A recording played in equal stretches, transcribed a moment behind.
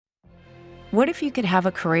What if you could have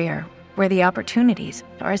a career where the opportunities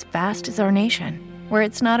are as vast as our nation, where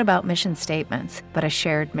it's not about mission statements, but a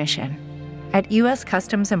shared mission? At U.S.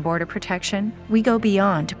 Customs and Border Protection, we go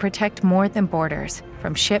beyond to protect more than borders.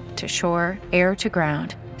 From ship to shore, air to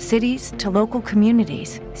ground, cities to local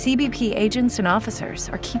communities, CBP agents and officers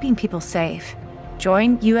are keeping people safe.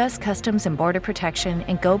 Join U.S. Customs and Border Protection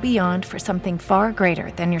and go beyond for something far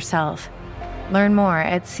greater than yourself. Learn more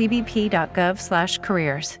at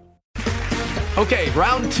cbp.gov/careers. Okay,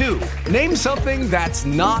 round two. Name something that's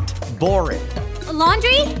not boring. A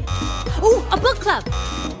laundry? Ooh, a book club.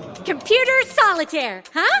 Computer solitaire,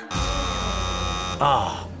 huh?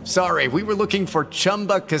 Ah, sorry, we were looking for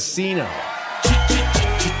Chumba Casino.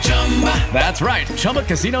 That's right,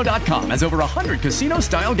 ChumbaCasino.com has over 100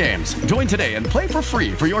 casino-style games. Join today and play for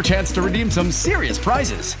free for your chance to redeem some serious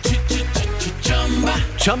prizes.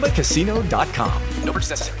 ChumbaCasino.com. No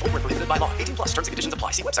purchase necessary. Void where prohibited by law. 18+ terms and conditions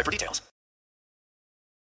apply. See website for details.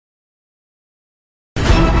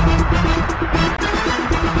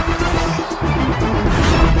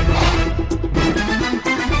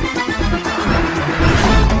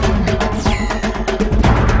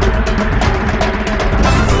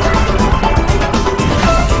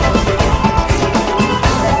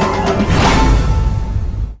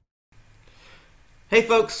 Hey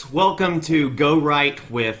folks, welcome to Go Right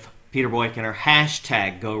with Peter Boykin, or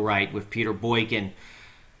hashtag Go Right with Peter Boykin.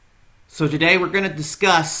 So today we're going to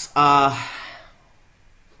discuss an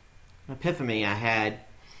epiphany I had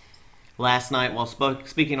last night while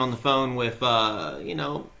speaking on the phone with, a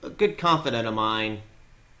good confidant of mine.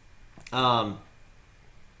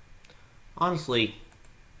 Honestly,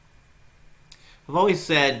 I've always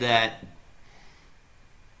said that,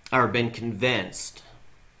 or been convinced,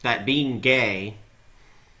 that being gay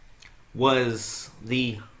was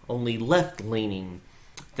the only left-leaning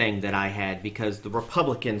thing that I had, because the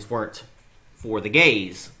Republicans weren't for the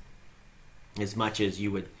gays as much as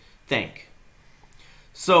you would think.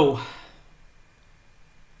 So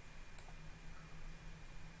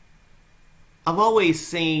I've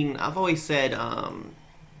always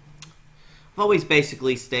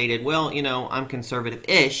basically stated, well, I'm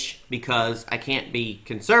conservative-ish because I can't be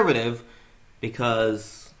conservative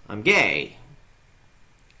because I'm gay.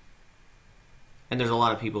 And there's a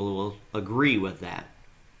lot of people who will agree with that.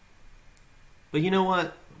 But you know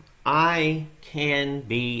what? I can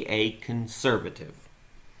be a conservative.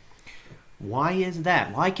 Why is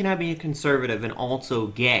that? Why can I be a conservative and also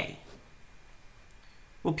gay?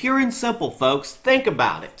 Well, pure and simple, folks. Think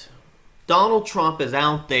about it. Donald Trump is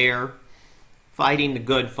out there fighting the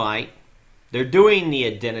good fight. They're doing the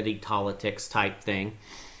identity politics type thing,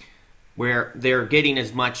 where they're getting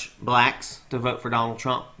as much blacks to vote for Donald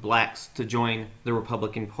Trump, blacks to join the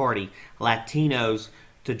Republican Party, Latinos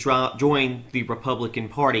to join the Republican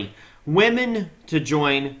Party, women to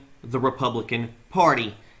join the Republican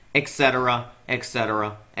Party, etc.,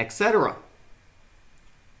 etc., etc.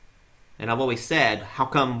 And I've always said, how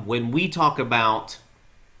come when we talk about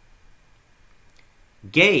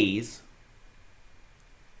gays,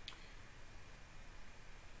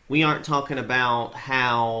 we aren't talking about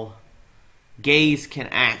how gays can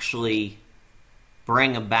actually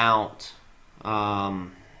bring about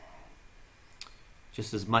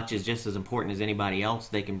just as important as anybody else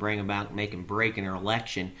they can bring about, make and break in an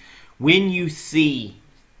election. When you see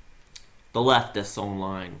the leftists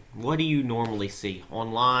online, what do you normally see?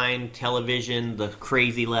 Online, television, the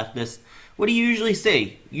crazy leftists, what do you usually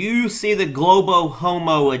see? You see the globo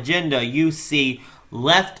homo agenda. You see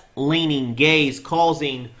left-leaning gays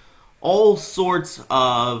causing all sorts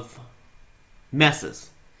of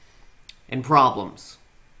messes and problems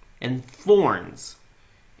and thorns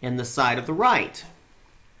in the side of the right,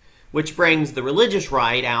 which brings the religious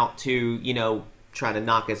right out to, try to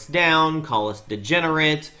knock us down, call us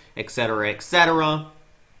degenerate, etc., etc.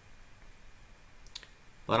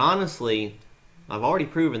 But honestly, I've already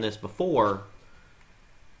proven this before.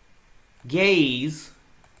 Gays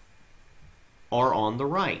are on the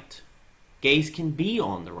right. Gays can be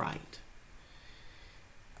on the right.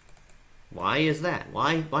 Why is that?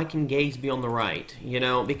 Why can gays be on the right?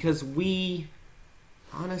 Because we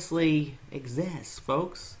honestly exist,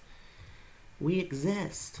 folks. We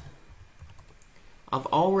exist. I've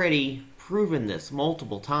already proven this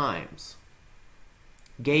multiple times.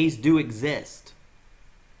 Gays do exist.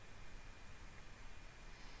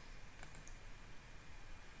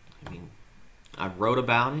 I wrote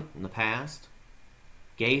about it in the past.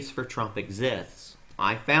 Gays for Trump exists.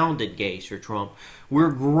 I founded Gays for Trump. We're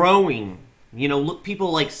growing. Look,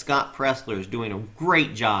 people like Scott Presler is doing a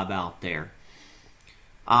great job out there.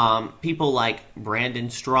 People like Brandon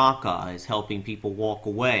Straka is helping people walk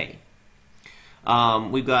away.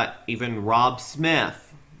 We've got even Rob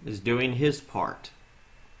Smith is doing his part.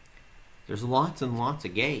 There's lots and lots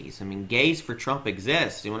of gays. I mean, gays for Trump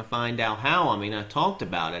exist. You want to find out how? I mean, I talked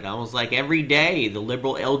about it. I was like, every day the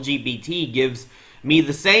liberal LGBT gives me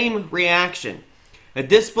the same reaction. A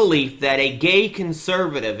disbelief that a gay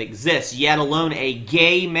conservative exists, yet alone a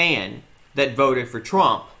gay man that voted for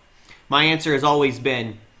Trump. My answer has always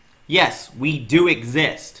been, yes, we do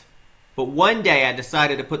exist. But one day I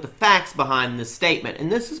decided to put the facts behind this statement. And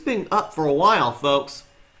this has been up for a while, folks.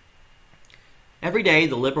 Every day,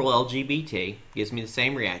 the liberal LGBT gives me the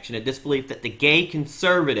same reaction, a disbelief that the gay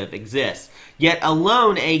conservative exists, yet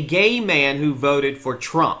alone a gay man who voted for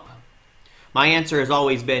Trump. My answer has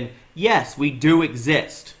always been, yes, we do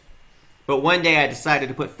exist. But one day I decided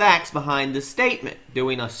to put facts behind this statement.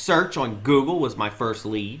 Doing a search on Google was my first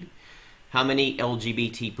lead. How many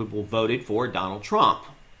LGBT people voted for Donald Trump?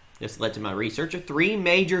 This led to my research of 3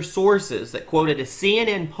 major sources that quoted a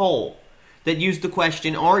CNN poll that used the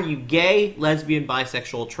question, are you gay, lesbian,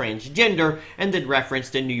 bisexual, transgender, and then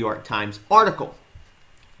referenced a New York Times article.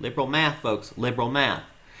 Liberal math, folks, liberal math.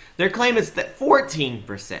 Their claim is that 14%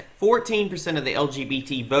 of the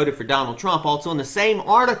LGBT voted for Donald Trump. Also in the same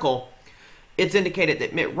article, it's indicated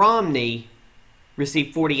that Mitt Romney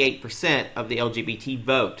received 48% of the LGBT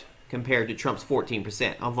vote compared to Trump's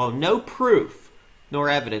 14%, although no proof nor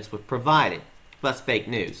evidence was provided, plus fake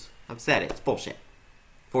news. I've said it, it's bullshit.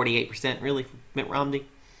 48% really for Mitt Romney?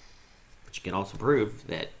 But you can also prove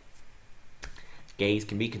that gays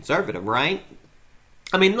can be conservative, right?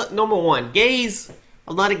 I mean, look, number one, gays,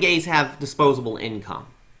 a lot of gays have disposable income.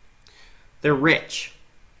 They're rich.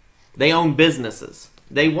 They own businesses.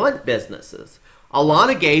 They want businesses. A lot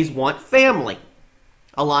of gays want family.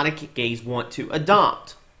 A lot of gays want to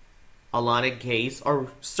adopt. A lot of gays are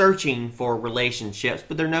searching for relationships,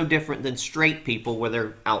 but they're no different than straight people where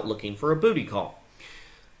they're out looking for a booty call.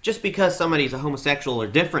 Just because somebody's a homosexual or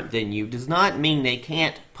different than you does not mean they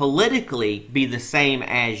can't politically be the same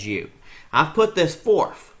as you. I've put this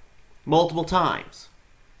forth multiple times.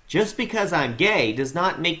 Just because I'm gay does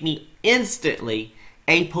not make me instantly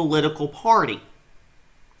a political party.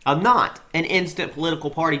 I'm not an instant political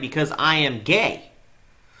party because I am gay.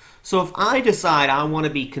 So if I decide I want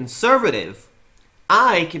to be conservative,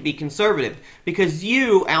 I can be conservative because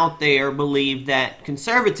you out there believe that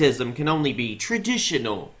conservatism can only be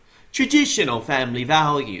traditional family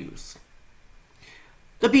values.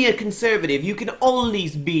 To be a conservative, you can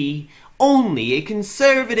always be only a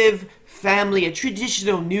conservative family, a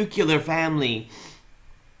traditional nuclear family.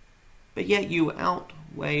 But yet you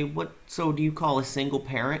outweigh so do you call a single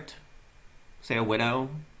parent? Say a widow?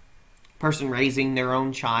 A person raising their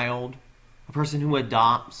own child? A person who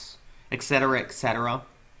adopts? Etc., etc.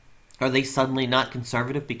 Are they suddenly not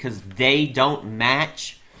conservative because they don't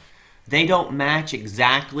match? They don't match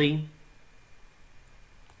exactly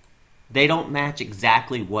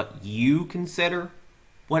what you consider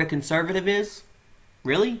what a conservative is?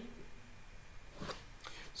 Really?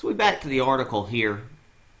 So we're back to the article here.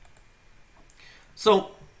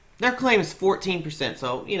 So their claim is 14%.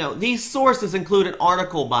 So, these sources include an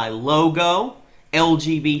article by Logo,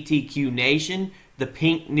 LGBTQ Nation, the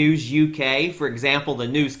Pink News UK. For example, the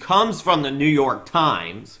news comes from the New York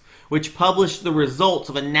Times, which published the results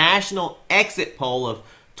of a national exit poll of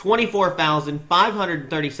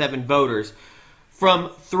 24,537 voters from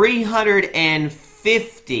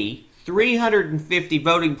 350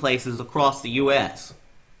 voting places across the U.S.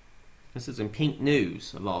 This is in Pink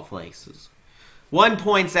News, of all places. One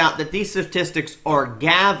points out that these statistics are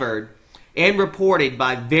gathered and reported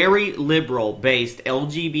by very liberal-based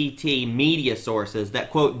LGBT media sources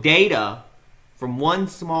that quote data from one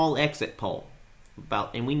small exit poll.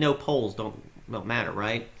 And we know polls don't matter,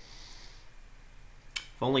 right?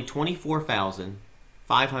 Only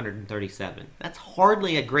 24,537. That's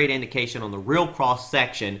hardly a great indication on the real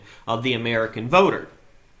cross-section of the American voter.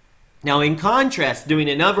 Now, in contrast, doing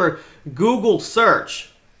another Google search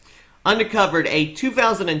uncovered a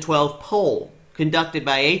 2012 poll conducted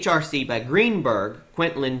by HRC by Greenberg,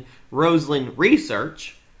 Quinlan Roslin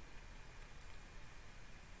Research.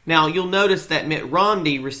 Now, you'll notice that Mitt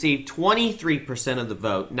Romney received 23% of the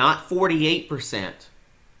vote, not 48%,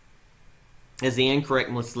 as the incorrect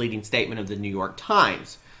misleading statement of the New York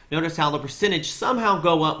Times. Notice how the percentage somehow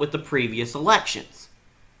go up with the previous elections.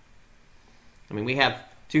 I mean, we have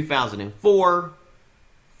 2004,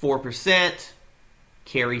 4%,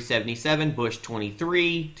 Kerry 77, Bush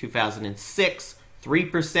 23, 2006,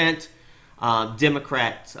 3%,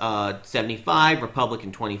 Democrat 75,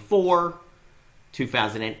 Republican 24,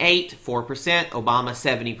 2008, 4%, Obama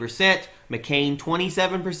 70%, McCain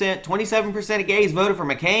 27%. 27% of gays voted for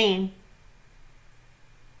McCain.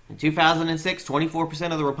 In 2006,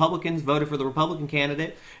 24% of the Republicans voted for the Republican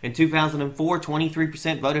candidate. In 2004,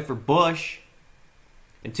 23% voted for Bush.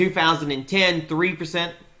 In 2010,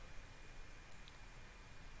 3%,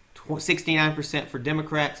 69% for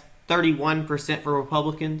Democrats, 31% for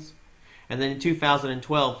Republicans. And then in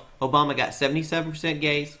 2012, Obama got 77%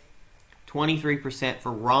 gays, 23%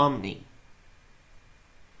 for Romney.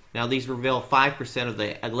 Now these reveal 5% of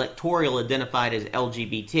the electoral identified as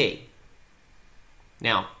LGBT.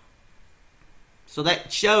 Now, so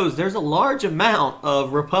that shows there's a large amount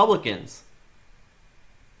of Republicans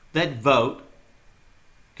that vote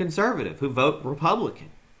conservative, who vote Republican.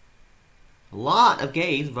 A lot of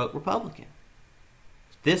gays vote Republican.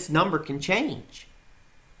 This number can change.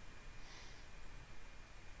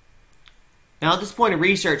 Now, at this point,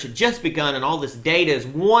 research had just begun, and all this data is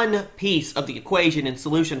one piece of the equation and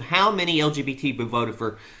solution. How many LGBT people voted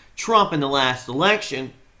for Trump in the last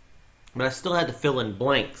election? But I still had to fill in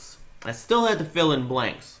blanks.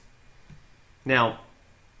 Now,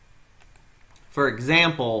 for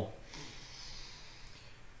example,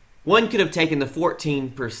 one could have taken the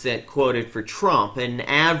 14% quoted for Trump and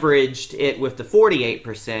averaged it with the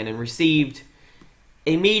 48% and received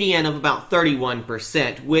a median of about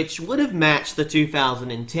 31%, which would have matched the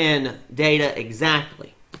 2010 data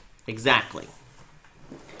exactly.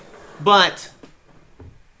 But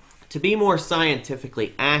to be more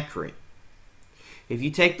scientifically accurate, if you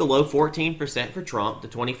take the low 14% for Trump, the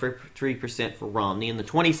 23% for Romney, and the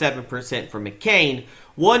 27% for McCain,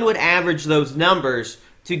 one would average those numbers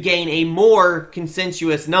to gain a more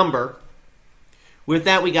consensuous number. With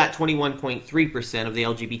that, we got 21.3% of the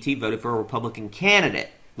LGBT voted for a Republican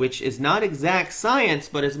candidate, which is not exact science,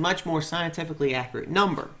 but is much more scientifically accurate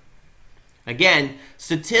number. Again,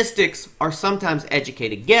 statistics are sometimes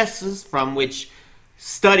educated guesses from which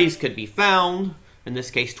studies could be found. In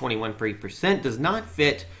this case, 21% does not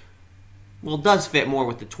fit, well, does fit more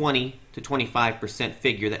with the 20 to 25%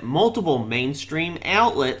 figure that multiple mainstream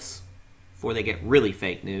outlets, before they get really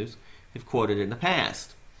fake news, have quoted in the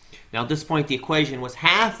past. Now, at this point, the equation was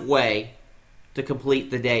halfway to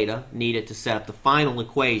complete the data needed to set up the final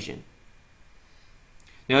equation.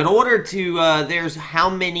 Now, in order to, there's how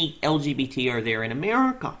many LGBT are there in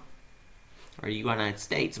America or the United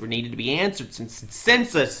States were needed to be answered since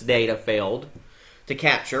census data failed to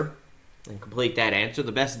capture and complete that answer.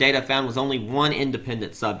 The best data found was only one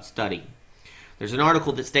independent sub-study. There's an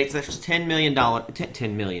article that states there's 10 million identified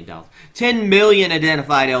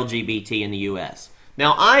LGBT in the U.S.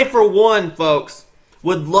 Now, I, for one, folks,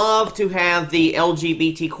 would love to have the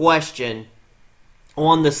LGBT question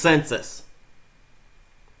on the census.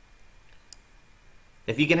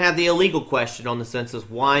 If you can have the illegal question on the census,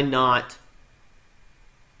 why not?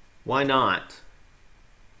 Why not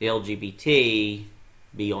the LGBT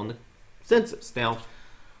be on the census? Now,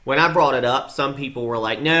 when I brought it up, some people were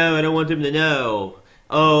like, no, I don't want them to know.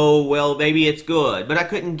 Oh, well, maybe it's good. But I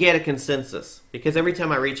couldn't get a consensus because every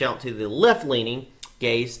time I reach out to the left-leaning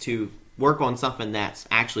gays to work on something that's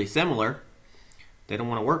actually similar, they don't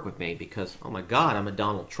want to work with me because, oh my God, I'm a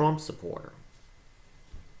Donald Trump supporter.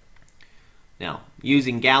 Now,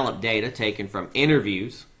 using Gallup data taken from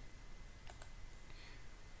interviews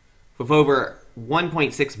with over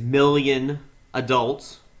 1.6 million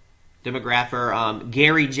adults, demographer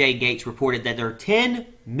Gary J. Gates reported that there are 10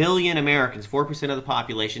 million Americans, 4% of the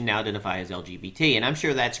population, now identify as LGBT. And I'm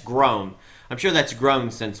sure that's grown. I'm sure that's grown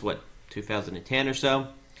since, 2010 or so.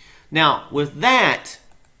 Now, with that,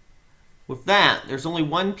 there's only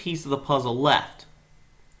one piece of the puzzle left.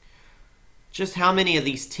 Just how many of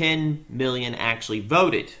these 10 million actually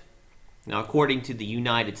voted? Now, according to the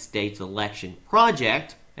United States Election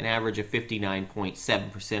Project, an average of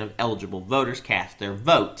 59.7% of eligible voters cast their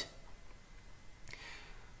vote.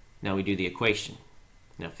 Now we do the equation.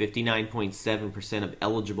 Now, 59.7% of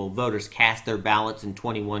eligible voters cast their ballots and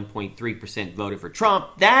 21.3% voted for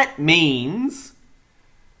Trump. That means,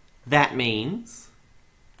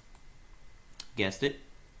 guessed it,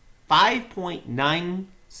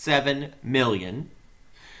 5.97 million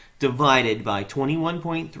divided by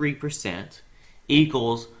 21.3%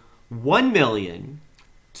 equals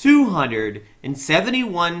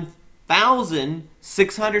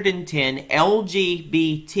 1,271,610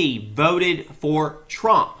 LGBT voted for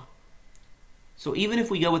Trump. So even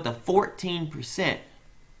if we go with the 14%,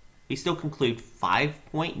 we still conclude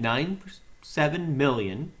 5.97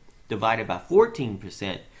 million divided by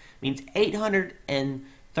 14% means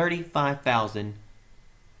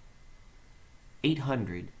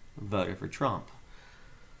 835,800 voted for Trump.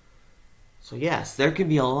 So yes, there can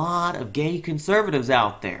be a lot of gay conservatives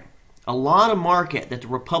out there. A lot of market that the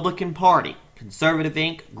Republican Party, Conservative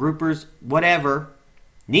Inc., groupers, whatever,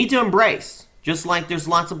 need to embrace. Just like there's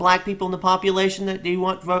lots of black people in the population that do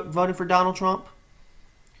want voting for Donald Trump.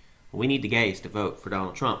 We need the gays to vote for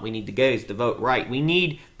Donald Trump. We need the gays to vote right. We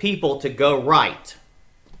need people to go right.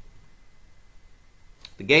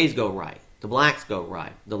 The gays go right. The blacks go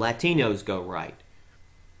right. The Latinos go right.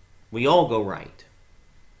 We all go right.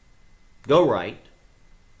 Go right.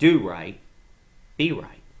 Do right. Be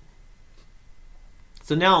right.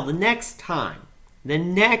 So now the next time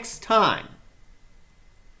an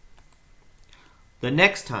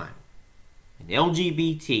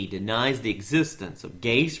LGBT denies the existence of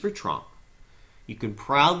Gays for Trump, you can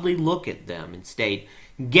proudly look at them and state,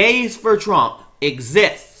 Gays for Trump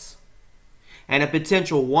exists, and a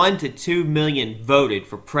potential 1 to 2 million voted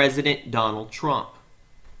for President Donald Trump.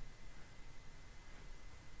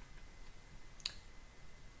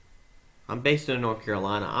 I'm based in the North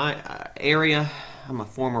Carolina area. I'm a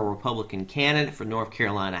former Republican candidate for North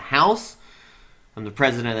Carolina House. I'm the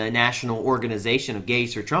president of the National Organization of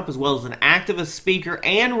Gays for Trump, as well as an activist, speaker,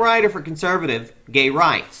 and writer for conservative gay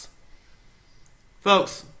rights.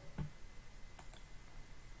 Folks,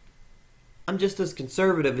 I'm just as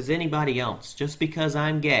conservative as anybody else, just because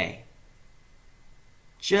I'm gay.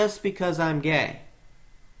 Just because I'm gay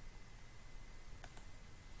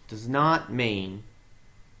does not mean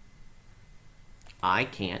I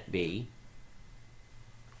can't be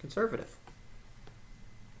conservative.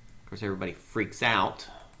 Of course, everybody freaks out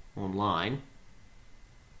online.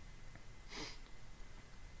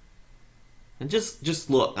 And just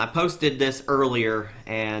look, I posted this earlier,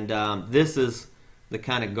 and this is the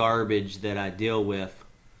kind of garbage that I deal with.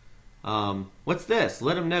 What's this?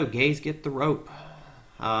 Let them know gays get the rope.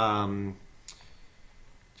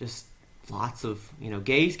 Just lots of,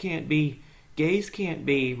 gays can't be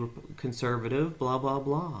conservative, blah, blah,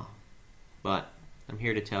 blah. But I'm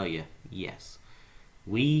here to tell you, yes,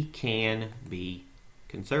 we can be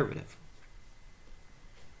conservative.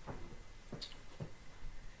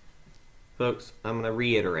 Folks, I'm going to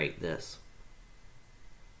reiterate this.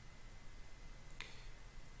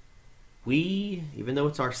 We, even though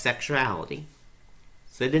it's our sexuality,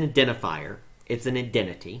 it's an identifier, it's an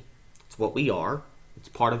identity, it's what we are, it's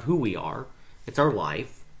part of who we are, it's our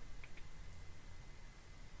life.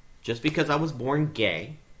 Just because I was born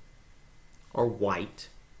gay, or white,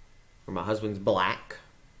 or my husband's black,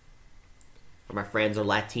 or my friends are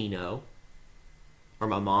Latino, or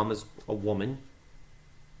my mom is a woman,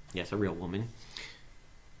 yes, a real woman,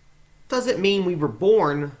 doesn't mean we were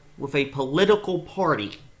born with a political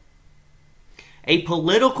party. A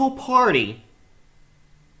political party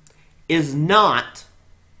is not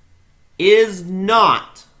an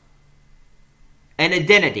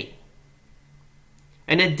identity.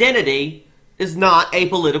 An identity is not a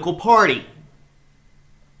political party.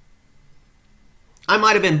 I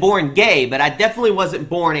might have been born gay, but I definitely wasn't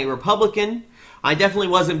born a Republican. I definitely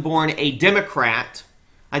wasn't born a Democrat.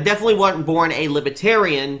 I definitely wasn't born a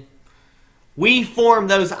libertarian. We form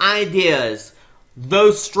those ideas,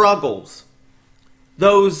 those struggles,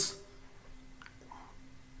 those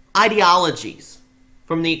ideologies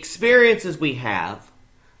from the experiences we have,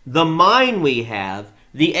 the mind we have,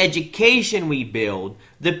 the education we build,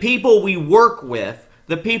 the people we work with,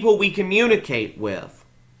 the people we communicate with.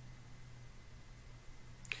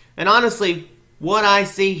 And honestly, what I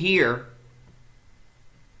see here,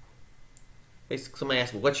 somebody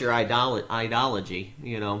asked me, what's your ideology?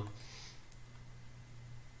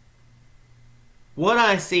 What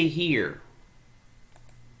I see here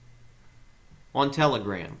on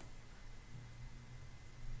Telegram,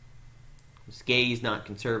 this gays, not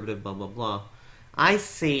conservative, blah, blah, blah. I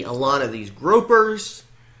see a lot of these gropers,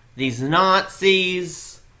 these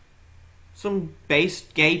Nazis, some base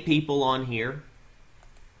gay people on here.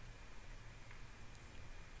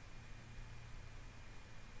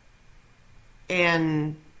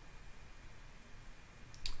 And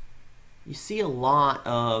you see a lot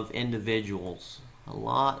of individuals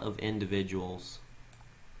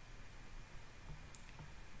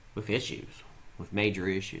with issues, with major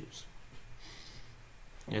issues.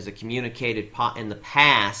 As I communicated in the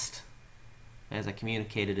past,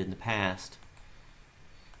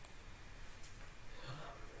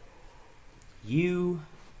 you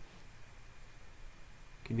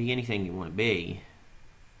can be anything you want to be.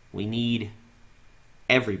 We need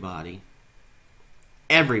everybody,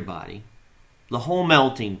 the whole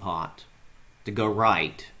melting pot to go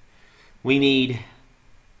right. We need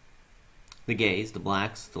the gays, the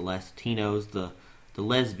blacks, the Latinos, the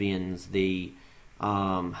lesbians, the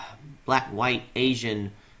black, white,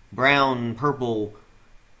 Asian, brown, purple,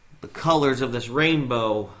 the colors of this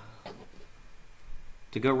rainbow.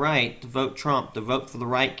 to go right, to vote Trump, to vote for the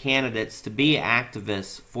right candidates, to be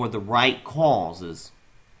activists for the right causes.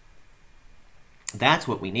 That's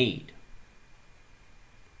what we need.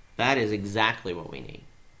 That is exactly what we need.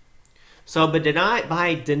 So, but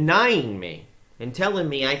by denying me and telling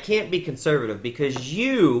me I can't be conservative because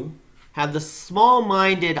you have the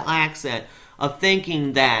small-minded accent of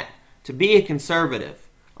thinking that to be a conservative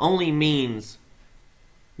only means,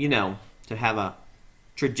 to have a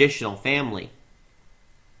traditional family.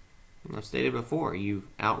 And I've stated before, you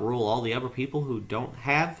outrule all the other people who don't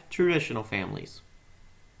have traditional families.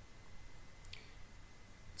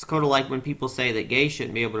 It's kind of like when people say that gays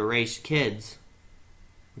shouldn't be able to raise kids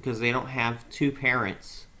because they don't have two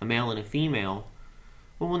parents, a male and a female.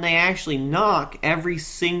 Well, when they actually knock every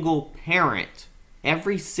single parent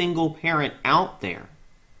out there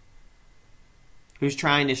who's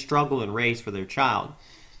trying to struggle and raise for their child.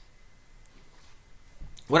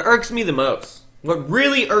 What irks me the most, what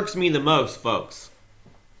really irks me the most, folks,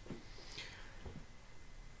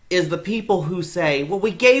 is the people who say, well,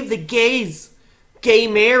 we gave the gays gay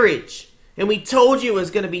marriage, and we told you it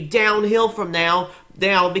was going to be downhill from now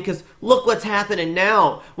because look what's happening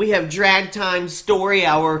now. We have Drag Time Story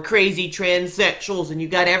Hour, crazy transsexuals, and you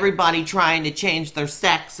got everybody trying to change their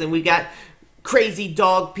sex, and we got crazy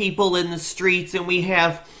dog people in the streets, and we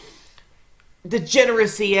have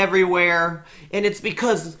degeneracy everywhere, and it's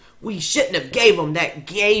because we shouldn't have gave them that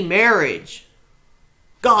gay marriage.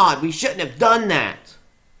 God, we shouldn't have done that.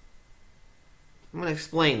 I'm going to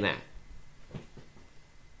explain that.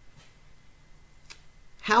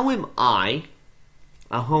 How am I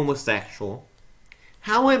a homosexual?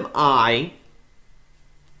 How am I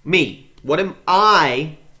me? What am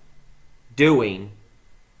I doing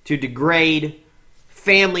to degrade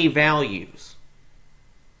family values?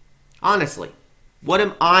 Honestly, what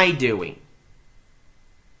am I doing?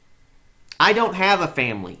 I don't have a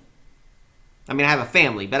family. I mean, I have a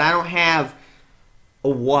family, but I don't have a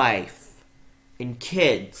wife and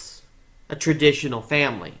kids, a traditional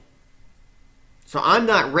family. So I'm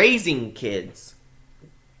not raising kids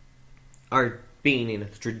or being in a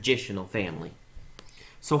traditional family.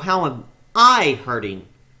 So how am I hurting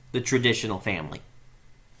the traditional family?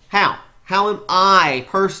 How? How am I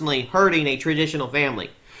personally hurting a traditional family?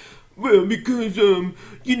 Well, because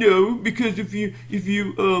because if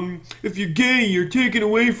you're gay, you're taking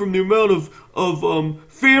away from the amount of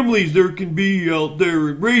families there can be out there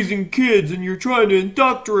raising kids, and you're trying to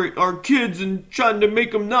indoctrinate our kids and trying to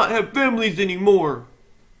make them not have families anymore.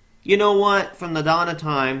 You know what? From the dawn of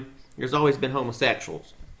time, there's always been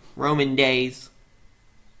homosexuals. Roman days,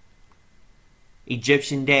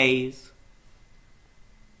 Egyptian days,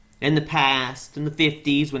 in the past, in the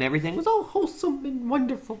 50s, when everything was all wholesome and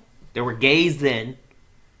wonderful. There were gays then.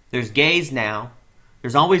 There's gays now.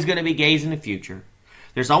 There's always going to be gays in the future.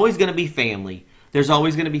 There's always going to be family. There's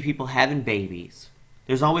always going to be people having babies.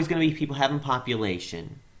 There's always going to be people having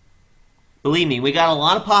population. Believe me, we got a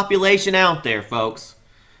lot of population out there, folks.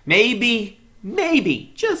 Maybe,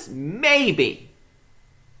 just maybe,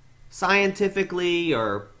 scientifically,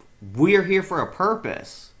 or we're here for a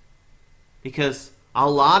purpose. Because a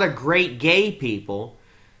lot of great gay people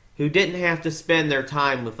who didn't have to spend their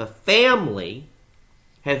time with a family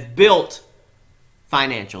have built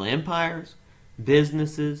financial empires,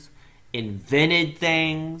 businesses, invented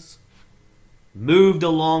things, moved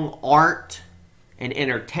along art and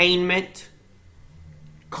entertainment,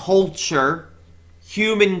 culture.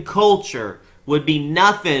 Human culture would be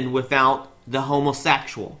nothing without the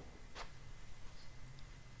homosexual.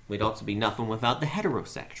 We'd also be nothing without the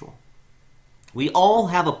heterosexual. We all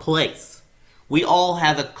have a place. We all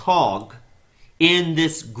have a cog in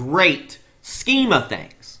this great scheme of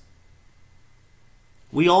things.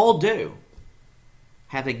 We all do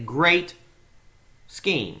have a great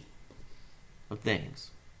scheme of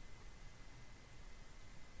things.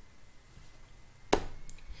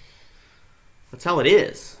 That's how it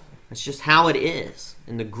is. That's just how it is.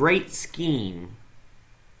 In the great scheme,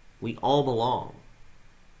 we all belong.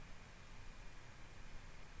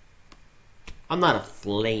 I'm not a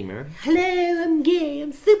flamer. Hello, I'm gay.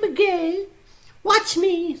 I'm super gay. Watch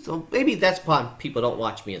me. So maybe that's why people don't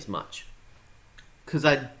watch me as much. Because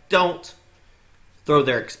I don't throw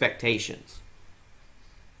their expectations.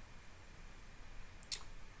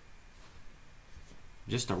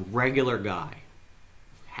 Just a regular guy.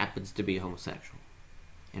 Happens to be homosexual.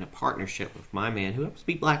 In a partnership with my man who happens to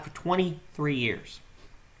be black for 23 years.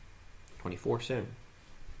 24 soon.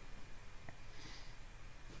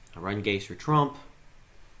 I run Gays for Trump,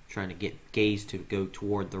 trying to get gays to go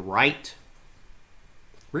toward the right.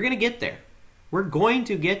 We're going to get there. We're going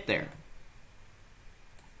to get there.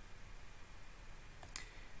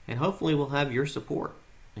 And hopefully we'll have your support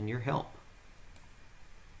and your help.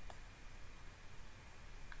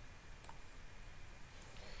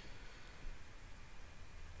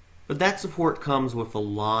 But that support comes with a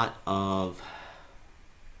lot of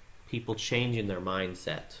people changing their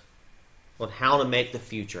mindset on how to make the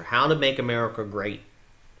future, how to make America great,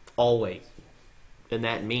 always. And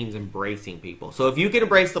that means embracing people. So if you can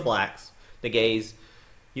embrace the blacks, the gays,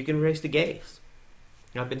 you can embrace the gays.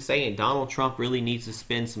 I've been saying Donald Trump really needs to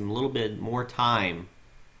spend some little bit more time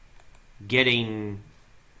getting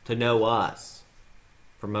to know us,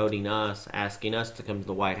 promoting us, asking us to come to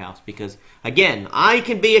the White House. Because, again, I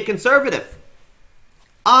can be a conservative.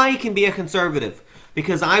 I can be a conservative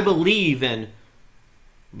because I believe in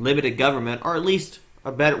limited government, or at least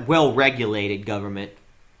a better, well-regulated government.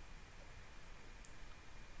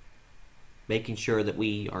 Making sure that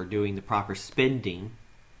we are doing the proper spending.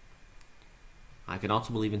 I can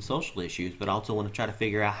also believe in social issues, but I also want to try to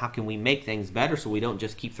figure out how can we make things better so we don't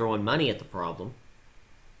just keep throwing money at the problem.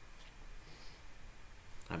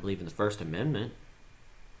 I believe in the First Amendment.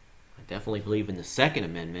 I definitely believe in the Second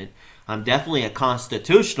Amendment. I'm definitely a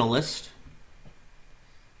constitutionalist.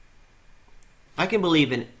 I can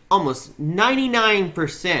believe in almost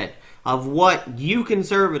 99% of what you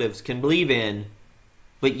conservatives can believe in,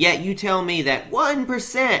 but yet you tell me that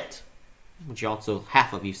 1%, which also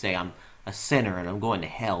half of you say I'm a sinner and I'm going to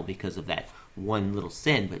hell because of that one little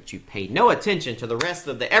sin, but you paid no attention to the rest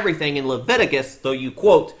of the everything in Leviticus, though you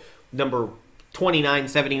quote number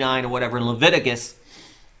 2979 or whatever in Leviticus,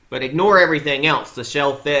 but ignore everything else, the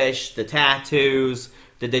shellfish, the tattoos,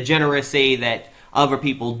 the degeneracy that other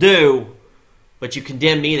people do, but you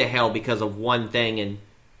condemn me to hell because of one thing in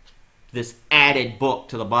this added book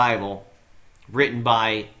to the Bible, written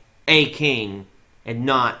by a king and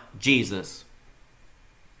not Jesus.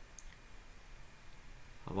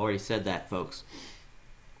 I've already said that, folks.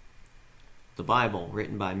 The Bible,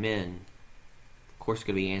 written by men, of course,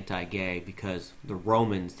 going to be anti-gay because the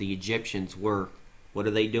Romans, the Egyptians were, what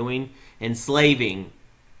are they doing? Enslaving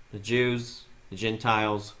the Jews, the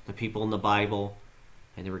Gentiles, the people in the Bible,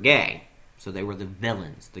 and they were gay. So they were the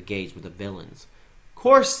villains. The gays were the villains. Of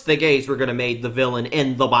course, the gays were going to make the villain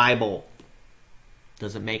in the Bible.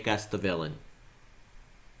 Doesn't make us the villain.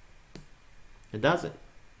 It doesn't.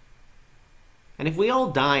 And if we all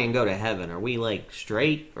die and go to heaven, are we like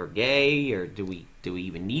straight or gay, or do we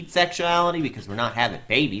even need sexuality because we're not having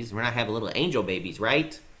babies? We're not having little angel babies,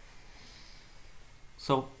 right?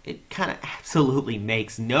 So it kind of absolutely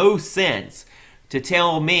makes no sense to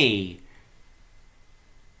tell me,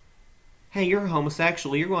 hey, you're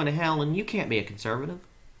homosexual, you're going to hell, and you can't be a conservative.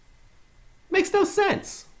 Makes no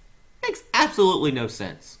sense. Makes absolutely no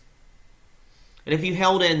sense. And if you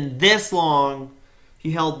held in this long, if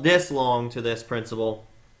you held this long to this principle,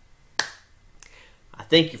 I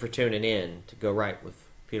thank you for tuning in to Go Right with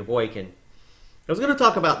Peter Boykin. I was going to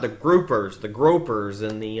talk about the gropers,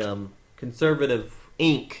 and the Conservative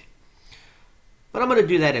Inc. But I'm going to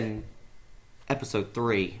do that in episode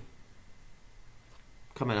 3,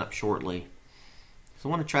 coming up shortly. So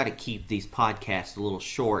I want to try to keep these podcasts a little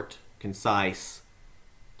short, concise,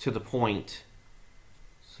 to the point,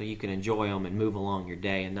 so you can enjoy them and move along your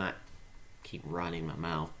day and not keep running my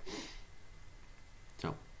mouth.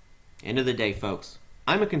 So, end of the day, folks,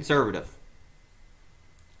 I'm a conservative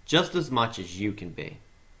just as much as you can be.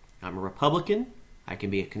 I'm a Republican. I can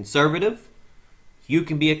be a conservative. You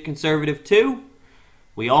can be a conservative too.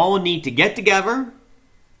 We all need to get together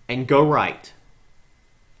and go right.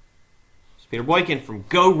 It's Peter Boykin from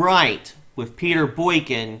Go Right with Peter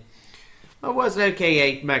Boykin. I was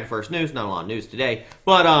aka Mega First News, not a lot of news today,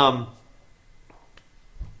 but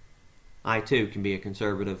I too can be a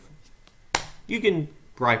conservative. You can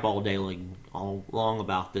gripe all day long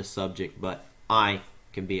about this subject, but I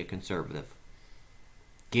can be a conservative.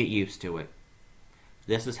 Get used to it.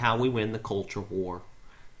 This is how we win the culture war.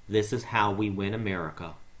 This is how we win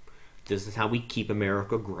America. This is how we keep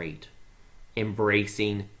America great.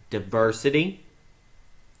 Embracing diversity,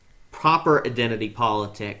 proper identity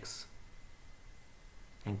politics,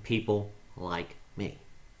 and people like me.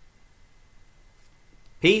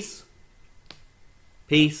 Peace.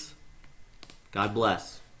 Peace. God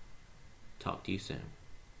bless. Talk to you soon.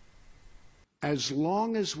 As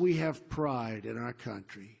long as we have pride in our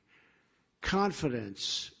country,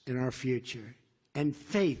 confidence in our future, and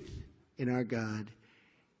faith in our God,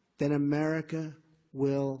 then America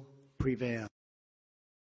will prevail.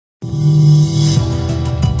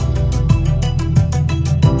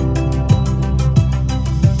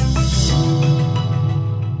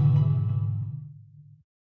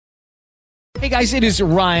 Hey guys, it is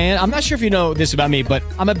Ryan. I'm not sure if you know this about me, but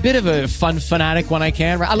I'm a bit of a fun fanatic when I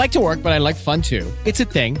can. I like to work, but I like fun too. It's a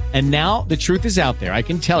thing. And now the truth is out there. I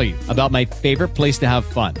can tell you about my favorite place to have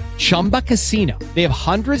fun. Chumba Casino. They have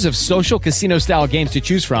hundreds of social casino style games to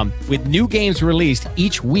choose from with new games released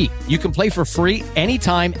each week. You can play for free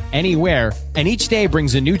anytime, anywhere. And each day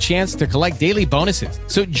brings a new chance to collect daily bonuses.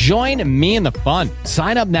 So join me in the fun.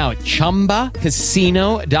 Sign up now at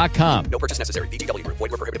ChumbaCasino.com. No purchase necessary. VGW Group.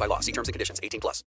 Void where prohibited by law. See terms and conditions. 18+.